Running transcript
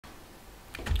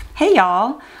Hey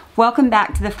y'all, welcome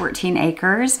back to the 14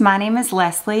 Acres. My name is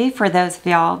Leslie, for those of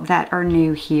y'all that are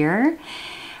new here.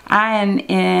 I am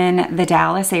in the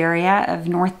Dallas area of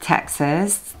North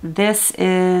Texas. This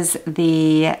is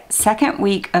the second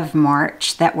week of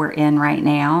March that we're in right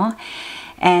now.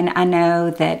 And I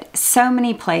know that so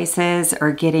many places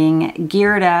are getting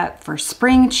geared up for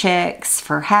spring chicks,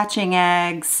 for hatching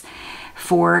eggs,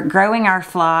 for growing our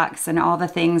flocks, and all the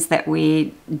things that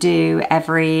we do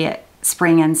every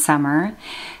spring and summer.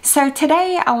 So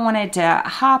today I wanted to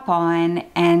hop on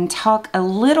and talk a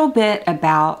little bit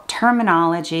about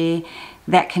terminology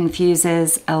that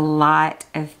confuses a lot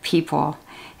of people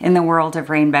in the world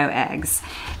of rainbow eggs.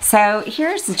 So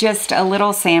here's just a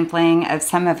little sampling of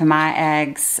some of my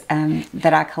eggs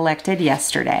that I collected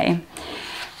yesterday.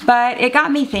 But it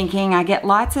got me thinking. I get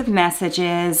lots of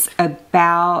messages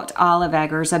about olive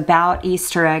eggers, about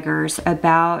Easter eggers,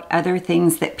 about other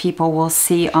things that people will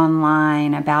see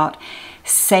online, about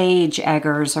sage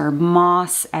eggers or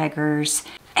moss eggers.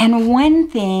 And one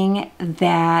thing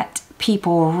that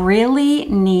people really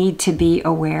need to be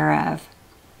aware of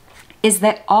is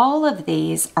that all of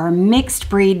these are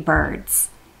mixed breed birds.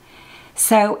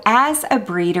 So as a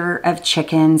breeder of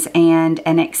chickens and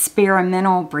an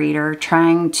experimental breeder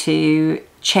trying to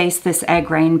chase this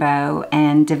egg rainbow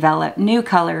and develop new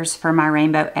colors for my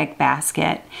rainbow egg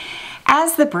basket,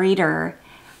 as the breeder,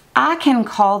 I can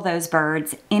call those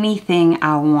birds anything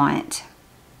I want.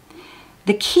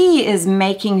 The key is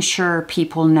making sure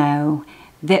people know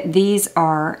that these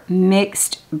are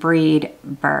mixed breed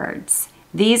birds.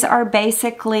 These are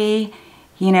basically,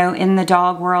 you know, in the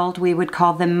dog world, we would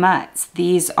call them mutts.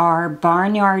 These are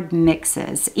barnyard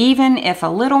mixes. Even if a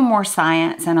little more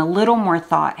science and a little more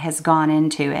thought has gone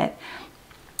into it,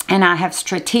 and I have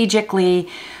strategically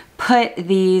put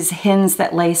these hens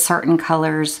that lay certain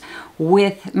colors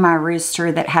with my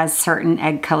rooster that has certain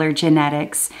egg color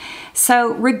genetics.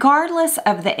 So regardless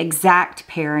of the exact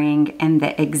pairing and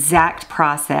the exact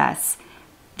process,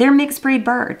 they're mixed breed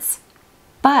birds.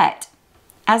 But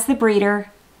as the breeder,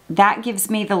 that gives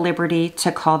me the liberty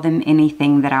to call them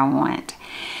anything that I want.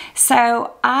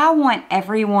 So I want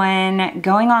everyone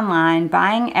going online,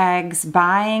 buying eggs,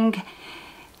 buying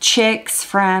chicks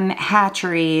from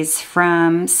hatcheries,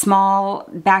 from small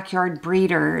backyard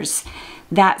breeders,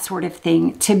 that sort of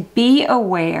thing, to be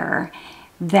aware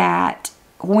that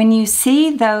when you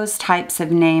see those types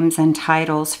of names and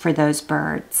titles for those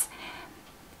birds,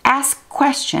 ask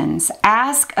questions.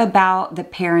 Ask about the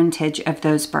parentage of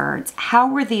those birds. How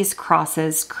were these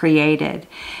crosses created?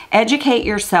 Educate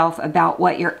yourself about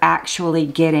what you're actually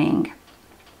getting.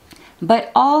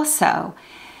 But also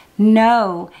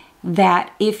know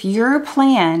that if your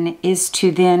plan is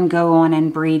to then go on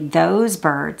and breed those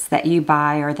birds that you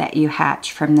buy or that you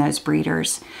hatch from those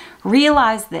breeders,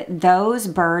 realize that those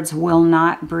birds will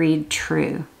not breed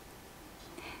true.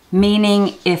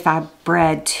 Meaning, if I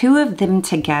bred two of them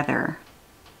together,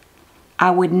 I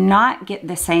would not get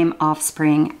the same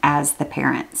offspring as the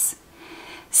parents.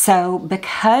 So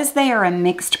because they are a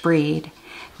mixed breed,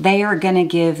 they are going to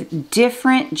give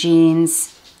different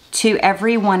genes to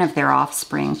every one of their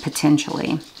offspring,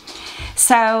 potentially.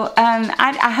 So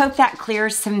I hope that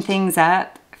clears some things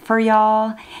up for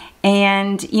y'all.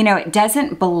 And, you know, it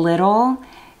doesn't belittle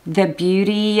the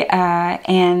beauty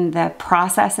and the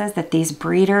processes that these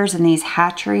breeders and these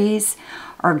hatcheries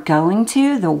are going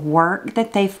to, the work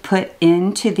that they've put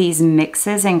into these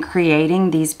mixes and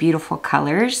creating these beautiful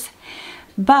colors.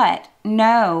 But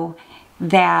know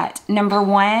that, number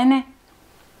one,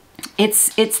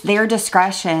 it's their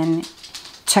discretion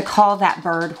to call that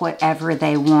bird whatever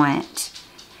they want.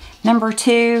 Number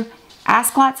two,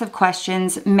 ask lots of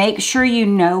questions. Make sure you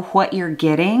know what you're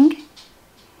getting.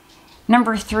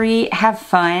 Number three, have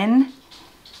fun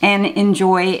and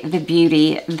enjoy the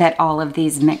beauty that all of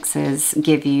these mixes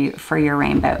give you for your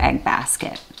rainbow egg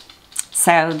basket.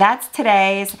 So that's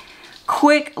today's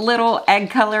quick little egg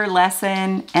color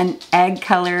lesson and egg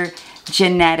color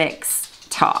genetics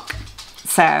talk.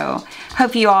 So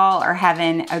hope you all are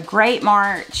having a great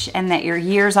March and that your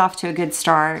year's off to a good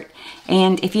start.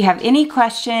 And if you have any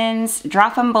questions,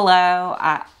 drop them below.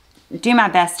 Do my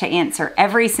best to answer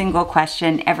every single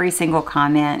question, every single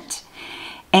comment.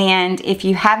 And if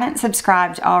you haven't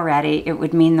subscribed already, it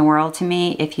would mean the world to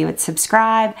me if you would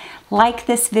subscribe, like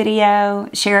this video,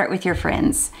 share it with your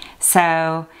friends.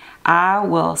 So I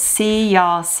will see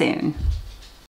y'all soon.